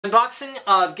Unboxing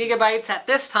of GigaByte's, at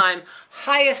this time,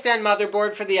 highest end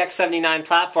motherboard for the X79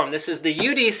 platform. This is the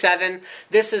UD7.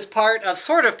 This is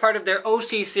sort of part of their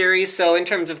OC series, so in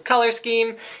terms of color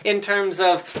scheme, in terms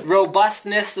of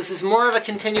robustness, this is more of a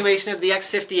continuation of the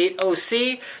X58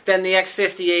 OC than the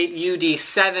X58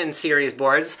 UD7 series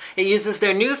boards. It uses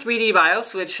their new 3D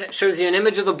BIOS, which shows you an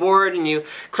image of the board, and you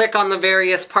click on the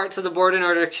various parts of the board in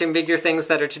order to configure things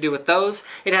that are to do with those.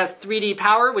 It has 3D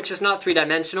power, which is not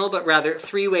three-dimensional, but rather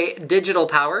three-way digital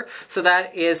power, so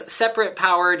that is separate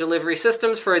power delivery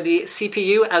systems for the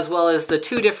CPU as well as the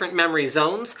two different memory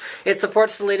zones. It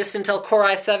supports the latest Intel Core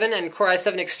i7 and Core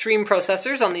i7 Extreme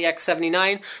processors on the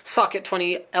X79 Socket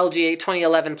 20 LGA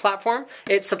 2011 platform.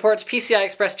 It supports PCI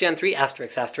Express Gen 3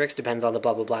 ***, depends on the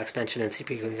blah blah blah expansion and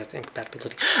CPU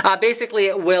compatibility. Basically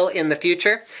it will in the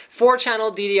future.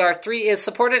 4-channel DDR3 is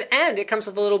supported, and it comes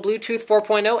with a little Bluetooth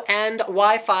 4.0 and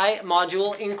Wi-Fi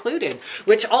module included,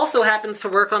 which also happens to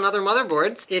work on other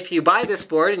motherboards. If you buy this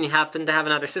board and you happen to have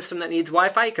another system that needs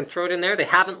Wi-Fi, you can throw it in there. They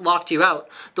haven't locked you out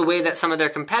the way that some of their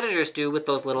competitors do with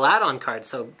those little add-on cards.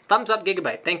 So thumbs up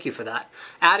GigaByte, thank you for that.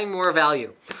 Adding more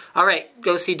value. Alright,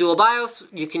 go see Dual BIOS.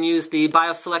 You can use the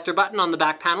BIOS selector button on the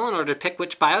back panel in order to pick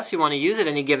which BIOS you want to use at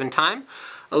any given time.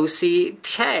 OC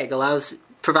PEG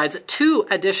provides 2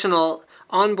 additional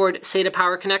onboard SATA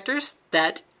power connectors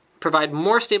that provide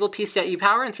more stable PCIe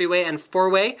power in 3-way and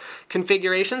 4-way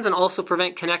configurations, and also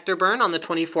prevent connector burn on the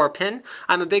 24-pin.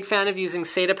 I'm a big fan of using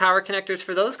SATA power connectors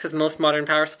for those, because most modern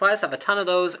power supplies have a ton of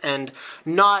those, and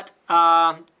not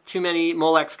too many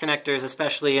Molex connectors,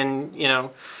 especially in,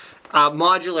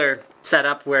 modular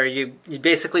setup where you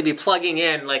basically be plugging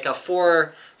in like a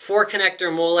four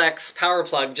connector Molex power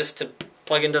plug just to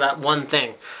plug into that one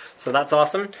thing. So that's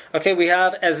awesome. Okay, we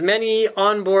have as many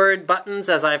onboard buttons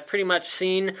as I've pretty much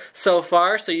seen so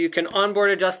far. So you can onboard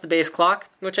adjust the base clock,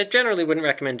 which I generally wouldn't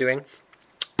recommend doing.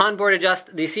 Onboard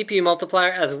adjust the CPU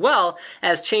multiplier, as well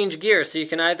as change gears. So you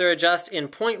can either adjust in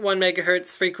 0.1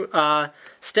 megahertz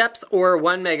steps or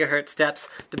 1 megahertz steps,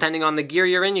 depending on the gear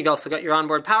you're in. You've also got your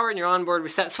onboard power and your onboard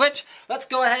reset switch. Let's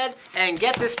go ahead and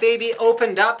get this baby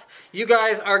opened up. You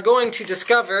guys are going to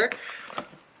discover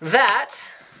that,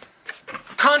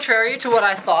 contrary to what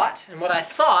I thought, and what I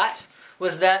thought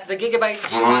was that the GigaByte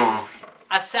G1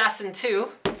 Assassin 2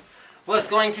 was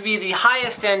going to be the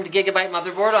highest end GigaByte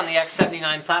motherboard on the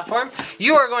X79 platform,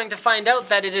 you are going to find out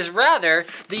that it is rather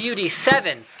the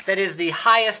UD7 that is the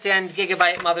highest end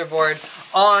GigaByte motherboard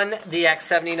on the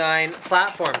X79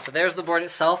 platform. So there's the board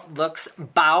itself. Looks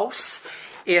bouse,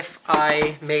 if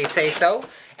I may say so.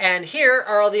 And here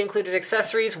are all the included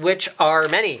accessories, which are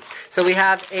many. So we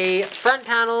have a front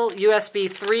panel USB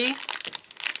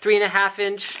 3.5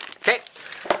 inch. Okay.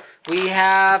 We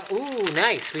have, ooh,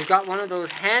 nice. We've got one of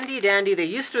those handy dandy. They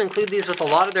used to include these with a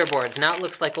lot of their boards. Now it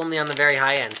looks like only on the very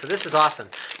high end. So this is awesome.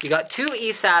 You got 2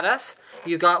 eSATAs.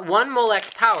 You got 1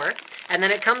 Molex power. And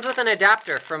then it comes with an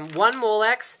adapter from 1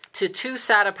 Molex to 2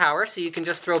 SATA power, so you can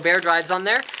just throw bare drives on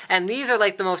there. And these are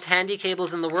like the most handy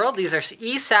cables in the world. These are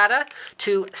eSATA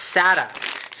to SATA.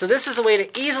 So this is a way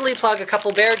to easily plug a couple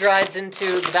bare drives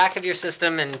into the back of your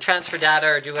system and transfer data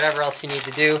or do whatever else you need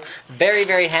to do. Very,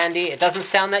 very handy. It doesn't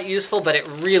sound that useful, but it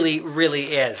really, really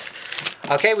is.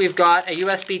 Okay, we've got a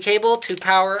USB cable to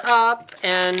power up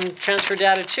and transfer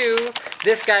data to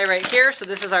this guy right here. So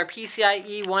this is our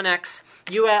PCIe 1X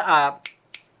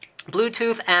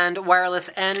Bluetooth and wireless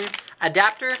N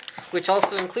adapter, which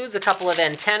also includes a couple of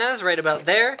antennas right about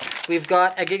there. We've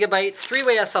got a GigaByte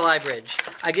 3-way SLI bridge,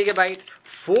 a GigaByte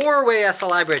 4-way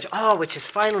SLI bridge, which is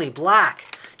finally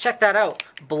black. Check that out.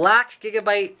 Black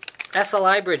GigaByte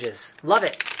SLI bridges. Love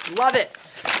it. Love it.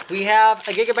 We have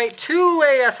a GigaByte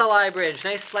 2-way SLI bridge.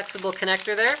 Nice flexible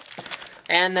connector there.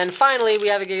 And then finally, we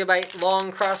have a GigaByte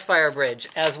long crossfire bridge,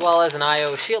 as well as an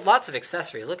I/O shield. Lots of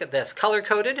accessories. Look at this.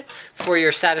 Color-coded for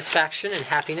your satisfaction and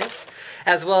happiness,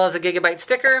 as well as a GigaByte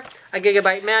sticker, a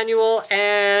GigaByte manual,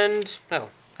 and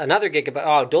another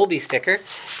GigaByte, Dolby sticker.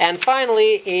 And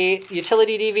finally, a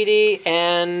utility DVD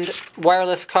and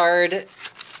wireless card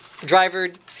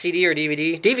driver CD or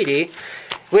DVD,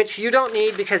 which you don't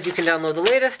need because you can download the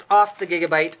latest off the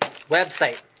GigaByte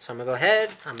website. So I'm going to go ahead,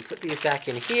 I'm going to put these back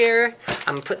in here,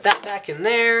 I'm going to put that back in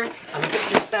there, I'm going to put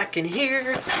this back in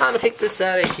here, I'm going to take this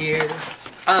out of here,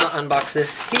 I'm going to unbox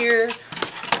this here,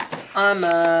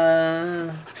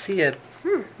 see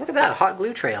look at that, a hot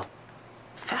glue trail.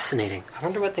 Fascinating. I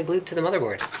wonder what they glued to the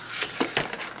motherboard.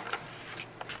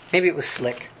 Maybe it was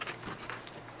slick.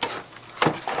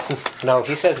 No,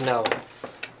 he says no.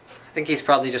 I think he's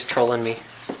probably just trolling me.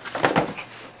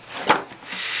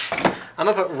 I'm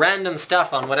going to put random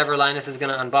stuff on whatever Linus is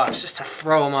going to unbox, just to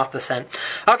throw him off the scent.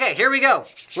 Okay, here we go.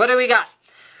 What do we got?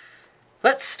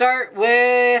 Let's start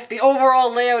with the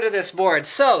overall layout of this board.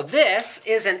 So this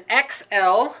is an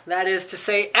XL, that is to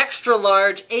say extra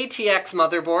large ATX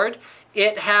motherboard.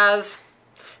 It has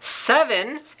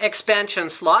 7 expansion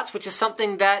slots, which is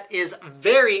something that is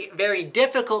very, very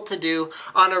difficult to do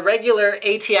on a regular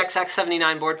ATX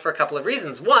X79 board for a couple of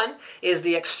reasons. One is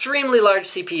the extremely large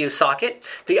CPU socket.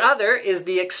 The other is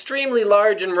the extremely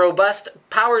large and robust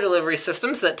power delivery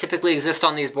systems that typically exist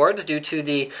on these boards due to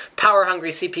the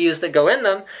power-hungry CPUs that go in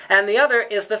them. And the other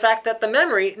is the fact that the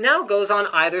memory now goes on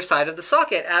either side of the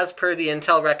socket as per the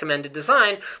Intel recommended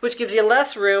design, which gives you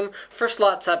less room for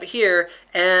slots up here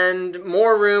and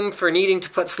more room for needing to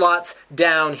put slots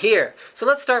down here. So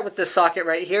let's start with this socket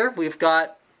right here. We've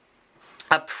got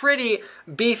a pretty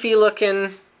beefy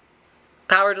looking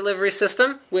power delivery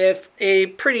system with a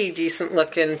pretty decent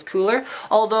looking cooler,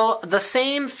 although the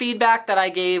same feedback that I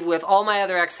gave with all my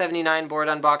other X79 board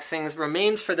unboxings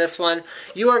remains for this one.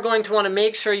 You are going to want to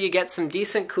make sure you get some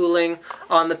decent cooling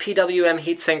on the PWM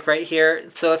heatsink right here.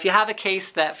 So if you have a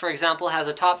case that, for example, has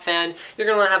a top fan, you're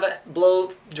going to want to have it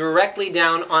blow directly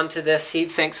down onto this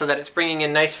heatsink so that it's bringing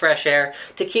in nice fresh air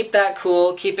to keep that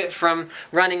cool, keep it from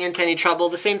running into any trouble.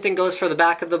 The same thing goes for the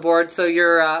back of the board, so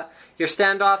your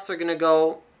standoffs are going to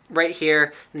go right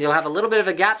here, and you'll have a little bit of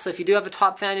a gap, so if you do have a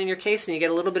top fan in your case and you get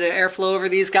a little bit of airflow over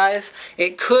these guys,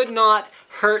 it could not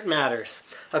hurt matters.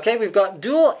 Okay, we've got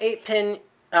dual 8-pin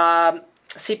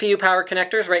CPU power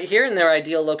connectors right here in their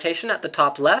ideal location at the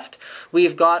top left.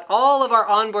 We've got all of our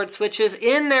onboard switches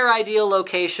in their ideal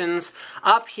locations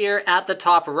up here at the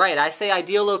top right. I say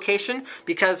ideal location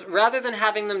because rather than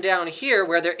having them down here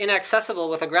where they're inaccessible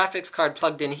with a graphics card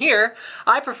plugged in here,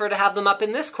 I prefer to have them up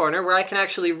in this corner where I can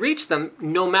actually reach them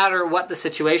no matter what the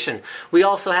situation. We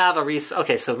also have a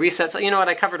reset. So you know what,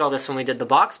 I covered all this when we did the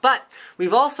box, but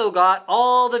we've also got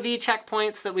all the V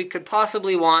checkpoints that we could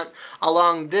possibly want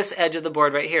along this edge of the board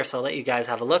right here. So I'll let you guys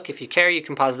have a look. If you care, you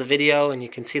can pause the video and you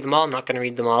can see them all. I'm not going to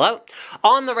read them all out.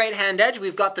 On the right hand edge,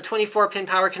 we've got the 24-pin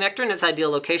power connector in its ideal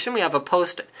location. We have a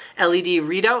post LED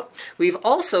readout. We've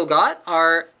also got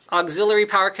our auxiliary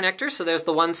power connector, so there's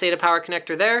the one SATA power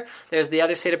connector there, there's the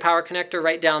other SATA power connector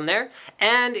right down there,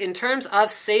 and in terms of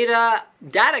SATA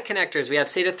data connectors, we have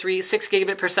SATA 3 6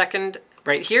 gigabit per second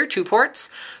right here, 2 ports,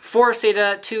 4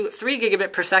 SATA 2 3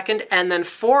 gigabit per second, and then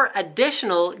 4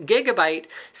 additional gigabyte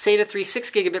SATA 3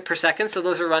 6 gigabit per second, so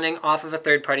those are running off of a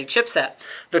third-party chipset.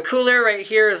 The cooler right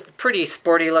here is pretty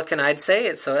sporty looking, I'd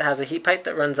say, so it has a heat pipe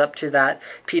that runs up to that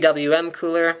PWM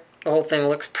cooler. The whole thing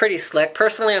looks pretty slick.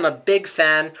 Personally, I'm a big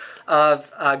fan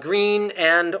of green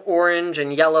and orange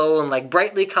and yellow and like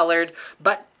brightly colored,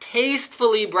 but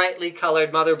tastefully brightly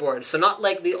colored motherboards. So not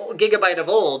like the GigaByte of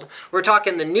old. We're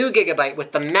talking the new GigaByte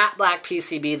with the matte black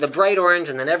PCB, the bright orange,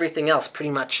 and then everything else pretty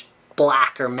much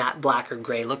black or matte black or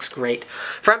gray. Looks great.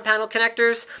 Front panel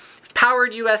connectors.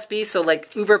 Powered USB, so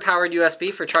like Uber powered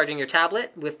USB for charging your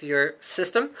tablet with your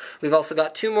system. We've also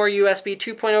got 2 more USB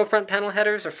 2.0 front panel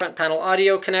headers, a front panel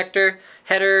audio connector,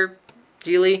 header,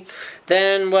 dealy.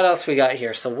 Then what else we got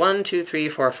here? So 1, 2, 3,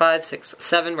 4, 5, 6,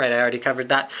 7. Right, I already covered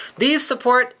that. These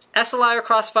support SLI or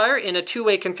Crossfire in a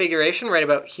 2-way configuration right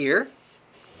about here.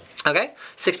 Okay,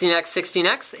 16x,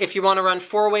 16x. If you want to run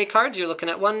 4-way cards, you're looking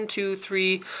at 1, 2,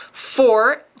 3,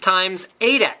 4 times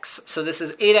 8x. So this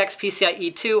is 8x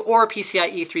PCIe 2 or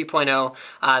PCIe 3.0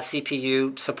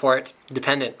 CPU support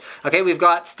dependent. Okay, we've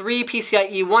got 3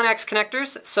 PCIe 1x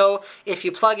connectors. So if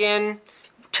you plug in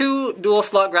 2 dual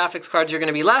slot graphics cards, you're going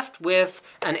to be left with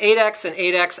an 8x, an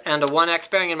 8x, and a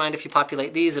 1x. Bearing in mind if you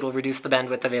populate these, it'll reduce the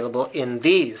bandwidth available in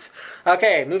these.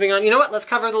 Okay, moving on. You know what? Let's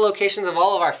cover the locations of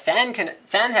all of our fan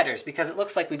headers because it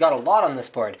looks like we got a lot on this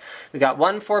board. We got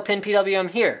 1 4-pin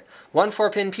PWM here, 1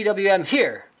 4-pin PWM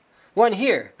here, 1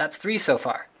 here. That's 3 so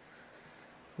far.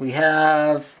 We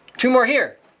have 2 more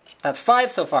here. That's 5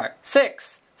 so far.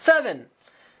 6, 7.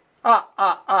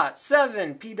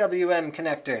 7 PWM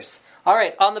connectors. All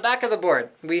right, on the back of the board,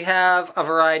 we have a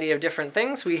variety of different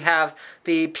things. We have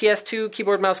the PS2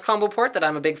 keyboard mouse combo port that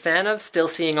I'm a big fan of, still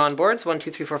seeing on boards, 1,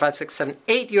 2, 3, 4, 5, 6, 7,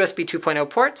 8 USB 2.0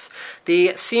 ports.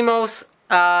 The CMOS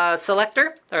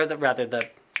selector, or rather the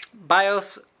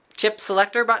BIOS chip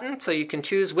selector button, so you can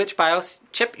choose which BIOS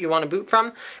chip you want to boot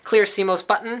from. Clear CMOS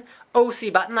button.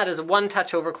 OC button, that is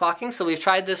one-touch overclocking. So we've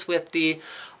tried this with the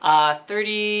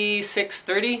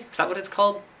 3630, is that what it's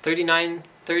called?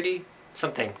 3930?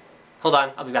 Something. Hold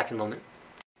on, I'll be back in a moment.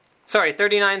 Sorry,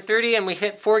 3930, and we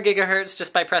hit 4 gigahertz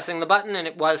just by pressing the button, and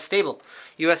it was stable.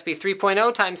 USB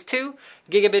 3.0 times 2,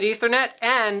 gigabit Ethernet,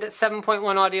 and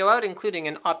 7.1 audio out, including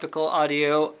an optical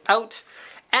audio out.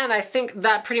 And I think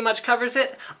that pretty much covers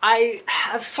it. I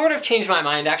have sort of changed my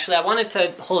mind, actually. I wanted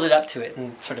to hold it up to it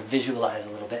and sort of visualize a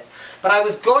little bit. But I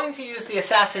was going to use the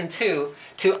Assassin 2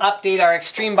 to update our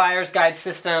Extreme Buyer's Guide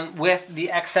system with the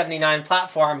X79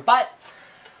 platform, but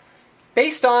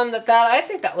based on that, I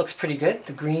think that looks pretty good,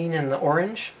 the green and the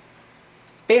orange.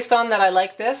 Based on that I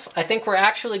like this, I think we're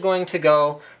actually going to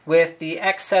go with the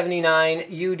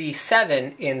X79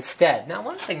 UD7 instead. Now,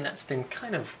 one thing that's been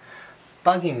kind of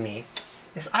bugging me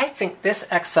is I think this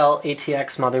XL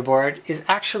ATX motherboard is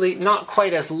actually not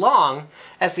quite as long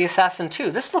as the Assassin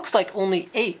 2. This looks like only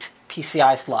 8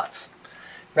 PCI slots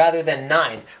rather than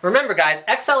 9. Remember guys,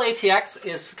 XL ATX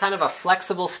is kind of a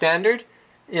flexible standard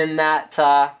in that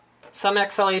some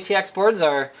XL ATX boards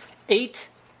are 8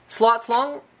 slots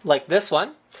long, like this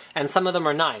one, and some of them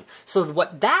are 9. So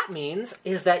what that means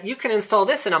is that you can install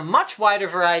this in a much wider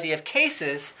variety of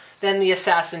cases than the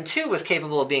Assassin 2 was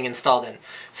capable of being installed in.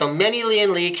 So many Lee &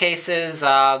 Lee cases,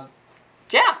 yeah,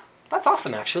 that's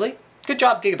awesome actually. Good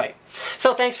job, GigaByte.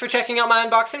 So thanks for checking out my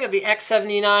unboxing of the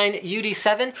X79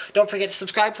 UD7. Don't forget to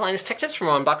subscribe to Linus Tech Tips for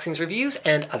more unboxings, reviews,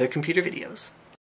 and other computer videos.